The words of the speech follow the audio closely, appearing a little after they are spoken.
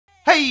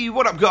Hey,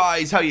 what up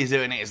guys? How you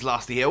doing? It's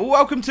Lasty here.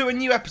 Welcome to a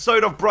new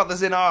episode of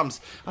Brothers in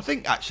Arms. I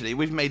think actually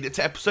we've made it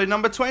to episode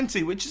number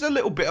 20, which is a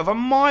little bit of a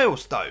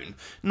milestone.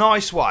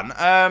 Nice one.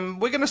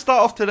 We're going to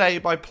start off today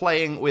by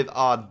playing with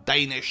our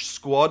Danish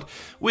squad,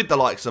 with the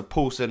likes of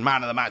Poulsen,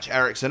 Man of the Match,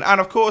 Eriksson,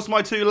 and of course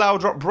my two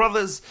Laudrup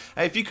brothers.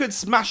 If you could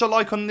smash a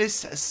like on this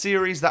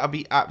series, that would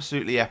be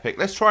absolutely epic.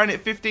 Let's try and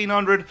hit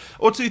 1,500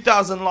 or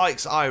 2,000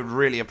 likes. I would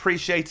really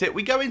appreciate it.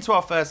 We go into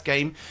our first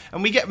game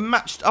and we get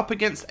matched up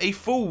against a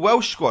full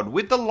Welsh squad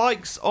with the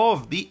likes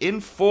of the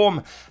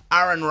inform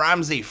Aaron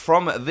Ramsey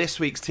from this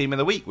week's Team of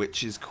the Week,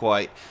 which is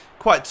quite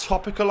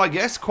topical, I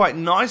guess, quite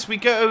nice. We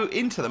go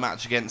into the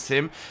match against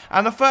him,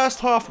 and the first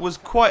half was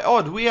quite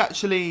odd. We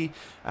actually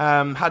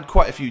had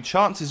quite a few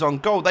chances on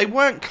goal. They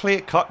weren't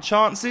clear-cut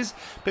chances,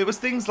 but it was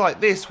things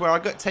like this where I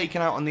got taken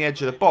out on the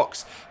edge of the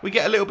box. We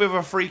get a little bit of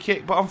a free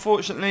kick, but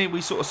unfortunately we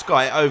sort of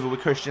sky it over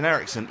with Christian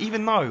Eriksen,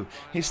 even though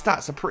his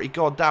stats are pretty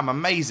goddamn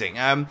amazing.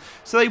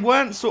 So they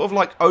weren't sort of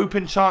like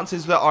open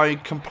chances that I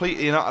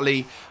completely and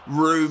utterly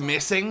rue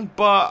missing,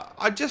 but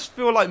I just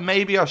feel like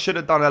maybe I should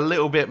have done a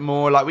little bit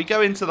more. Like, we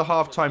go into the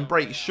half-time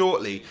break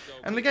shortly,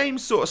 and the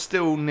game's sort of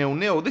still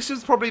 0-0. This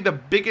is probably the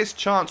biggest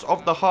chance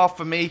of the half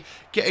for me,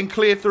 getting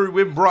clear through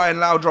with Brian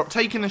Laudrup,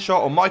 taking a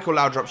shot, or Michael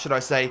Laudrup should I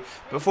say,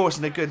 but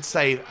forcing a good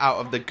save out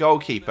of the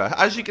goalkeeper.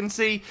 As you can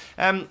see,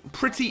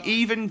 pretty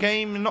even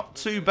game, not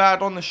too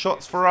bad on the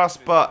shots for us,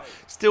 but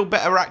still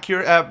better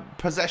accurate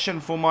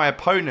possession for my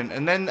opponent.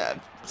 And then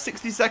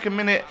 62nd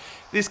minute,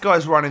 this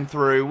guy's running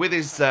through with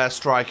his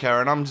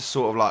striker, and I'm just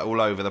sort of like all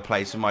over the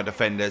place with my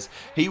defenders.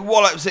 He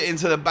wallops it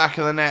into the back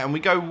of the net, and we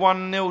go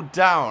 1-0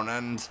 down,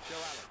 and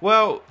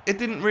well, it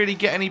didn't really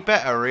get any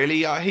better,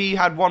 really. He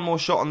had one more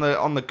shot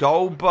on the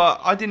goal,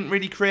 but I didn't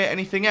really create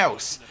anything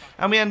else.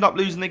 And we end up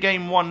losing the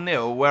game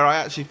 1-0, where I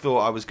actually thought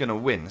I was going to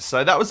win.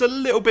 So that was a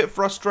little bit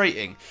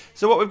frustrating.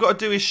 So what we've got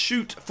to do is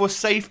shoot for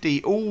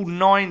safety all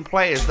 9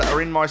 players that are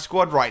in my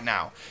squad right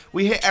now.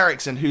 We hit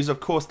Eriksson, who's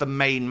of course the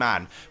main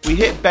man. We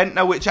hit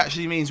Bentner, which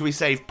actually means we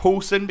saved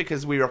Poulsen,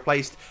 because we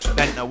replaced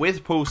Bentner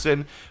with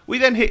Poulsen. We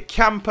then hit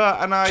Camper,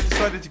 and I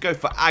decided to go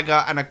for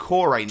Aga and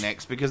Akore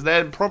next, because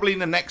they're probably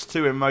the next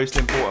two and most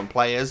important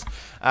players.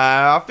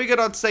 I figured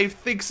I'd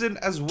save Thigson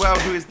as well,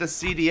 who is the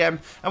CDM,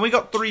 and we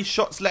got 3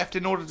 shots left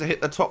in order to hit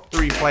the top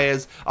 3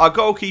 players. Our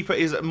goalkeeper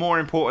is more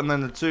important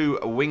than the 2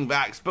 wing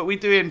backs, but we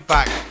do in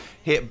fact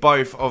hit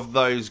both of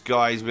those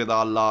guys with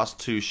our last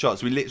 2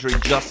 shots. We literally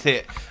just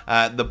hit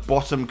the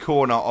bottom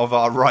corner of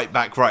our right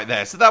back right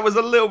there. So that was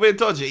a little bit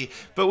dodgy,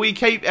 but we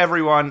keep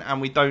everyone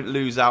and we don't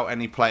lose out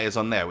any players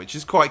on there, which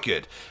is quite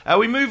good.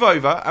 We move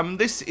over, and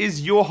this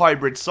is your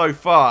hybrid so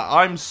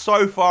far. I'm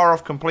so far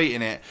off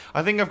completing it.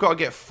 I think I've got to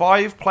get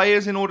 5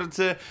 players in order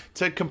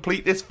to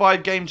complete this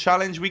 5-game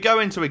challenge. We go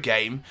into a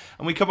game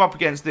and we come up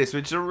against this,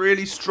 which is a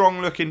really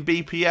strong looking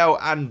BPL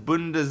and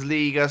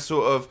Bundesliga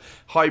sort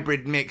of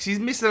hybrid mix. He's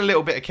missing a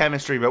little bit of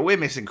chemistry, but we're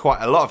missing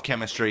quite a lot of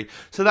chemistry,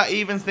 so that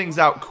evens things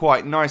out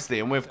quite nicely.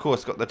 And we've of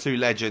course got the 2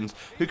 legends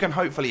who can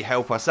hopefully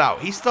help us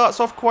out. He starts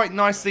off quite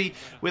nicely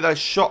with a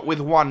shot with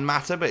 1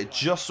 matter, but it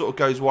just sort of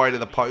goes wide of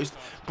the post.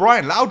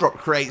 Brian Laudrup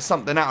creates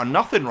something out of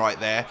nothing right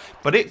there,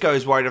 but it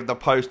goes wide of the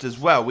post as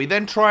well. We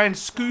then try and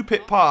scoop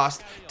it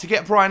past to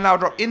get Brian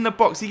Laudrup in the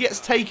box. He gets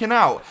taken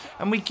out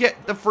and we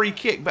get the free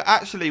kick, but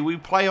actually we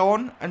play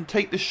on and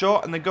take the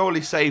shot and the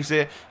goalie saves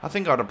it. I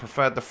think I'd have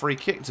preferred the free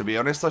kick, to be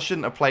honest. I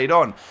shouldn't have played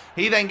on.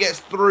 He then gets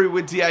through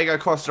with Diego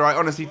Costa. I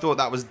honestly thought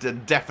that was the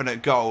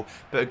definite goal,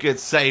 but a good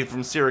save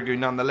from Sirigu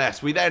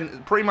nonetheless. We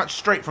then, pretty much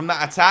straight from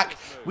that attack,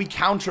 we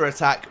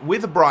counter-attack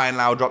with Brian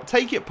Laudrup,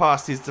 take it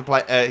past his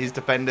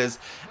defenders,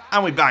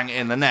 and we bang it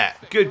in the net.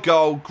 Good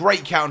goal,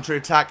 great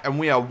counter-attack, and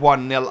we are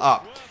 1-0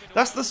 up.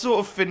 That's the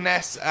sort of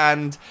finesse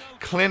and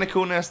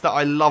clinicalness that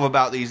I love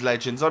about these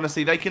legends.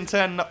 Honestly, they can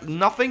turn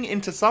nothing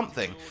into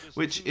something,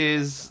 which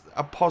is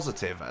a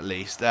positive at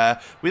least.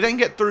 We then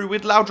get through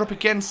with Laudrup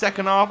again,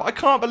 second half. I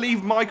can't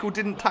believe Michael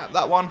didn't tap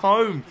that one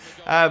home,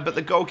 but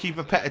the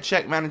goalkeeper Petr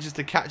Cech manages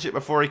to catch it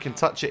before he can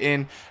touch it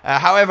in.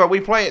 However,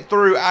 we play it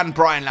through and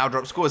Brian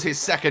Laudrup scores his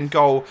 2nd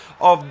goal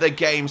of the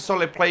game.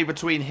 Solid play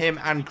between him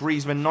and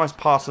Griezmann. Nice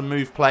pass and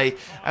move play,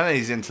 and then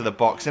he's into the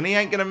box, and he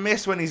ain't going to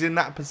miss when he's in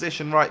that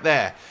position right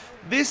there.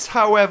 This,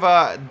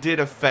 however,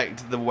 did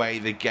affect the way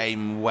the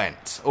game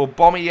went.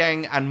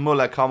 Aubameyang and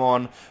Muller come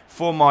on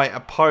for my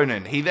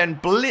opponent. He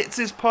then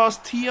blitzes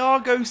past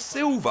Thiago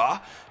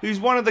Silva, who's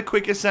one of the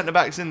quickest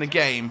centre-backs in the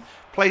game,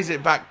 plays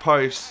it back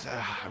post.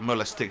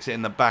 Muller sticks it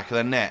in the back of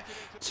the net.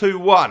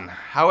 2-1.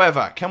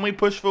 However, can we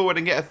push forward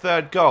and get a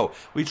 3rd goal?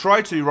 We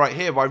try to right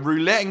here by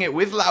rouletting it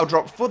with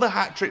Laudrup for the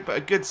hat-trick, but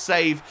a good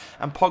save,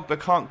 and Pogba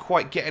can't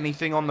quite get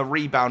anything on the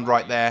rebound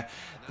right there.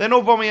 Then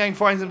Aubameyang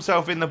finds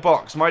himself in the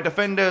box. My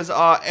defenders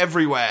are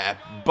everywhere,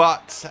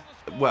 but,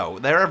 well,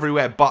 they're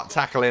everywhere but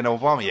tackling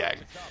Aubameyang.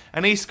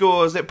 And he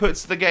scores. It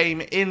puts the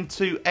game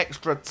into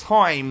extra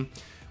time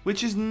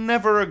which is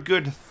never a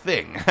good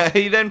thing.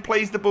 He then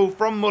plays the ball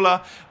from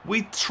Muller.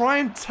 We try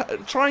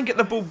and get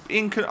the ball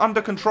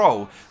under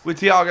control with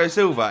Thiago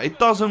Silva. It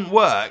doesn't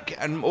work,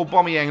 and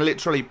Aubameyang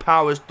literally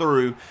powers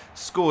through,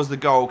 scores the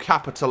goal,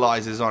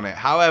 capitalises on it.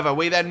 However,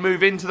 we then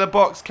move into the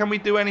box. Can we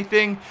do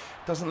anything?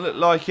 Doesn't look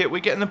like it. We're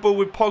getting the ball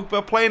with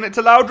Pogba, playing it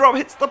to Laudrup,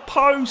 hits the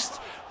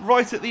post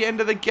right at the end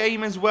of the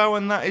game as well,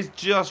 and that is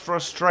just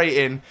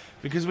frustrating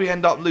because we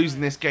end up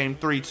losing this game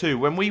 3-2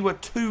 when we were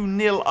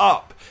 2-0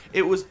 up.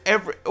 It was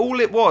all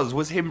it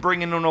was him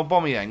bringing on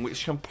Aubameyang,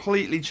 which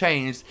completely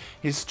changed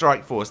his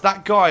strike force.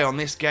 That guy on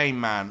this game,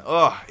 man,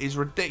 is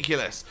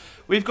ridiculous.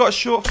 We've got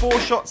 4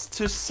 shots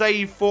to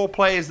save 4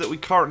 players that we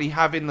currently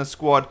have in the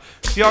squad.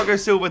 Thiago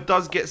Silva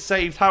does get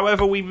saved.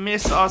 However, we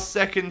miss our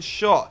second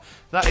shot.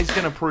 That is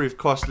going to prove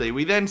costly.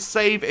 We then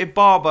save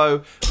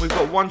Ibarbo. We've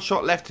got 1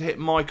 shot left to hit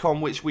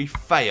Maicon, which we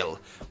fail.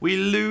 We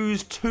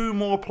lose 2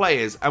 more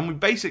players, and we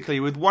basically,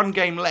 with 1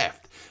 game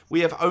left, we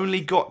have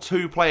only got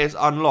 2 players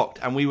unlocked,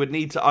 and we would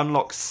need to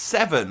unlock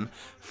 7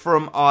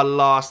 from our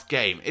last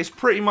game. It's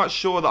pretty much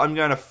sure that I'm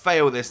going to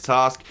fail this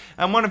task,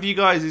 and one of you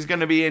guys is going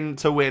to be in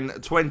to win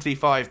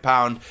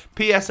 £25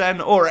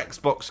 PSN or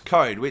Xbox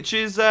code, which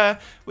is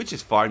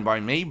fine by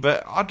me,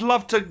 but I'd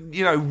love to,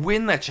 you know,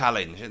 win the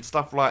challenge and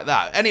stuff like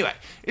that. Anyway,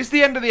 it's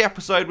the end of the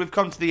episode. We've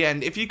come to the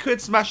end. If you could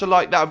smash a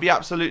like, that would be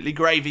absolutely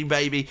gravy,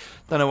 baby.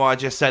 Don't know why I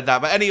just said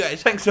that, but anyway,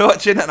 thanks for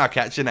watching, and I'll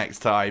catch you next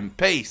time.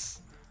 Peace.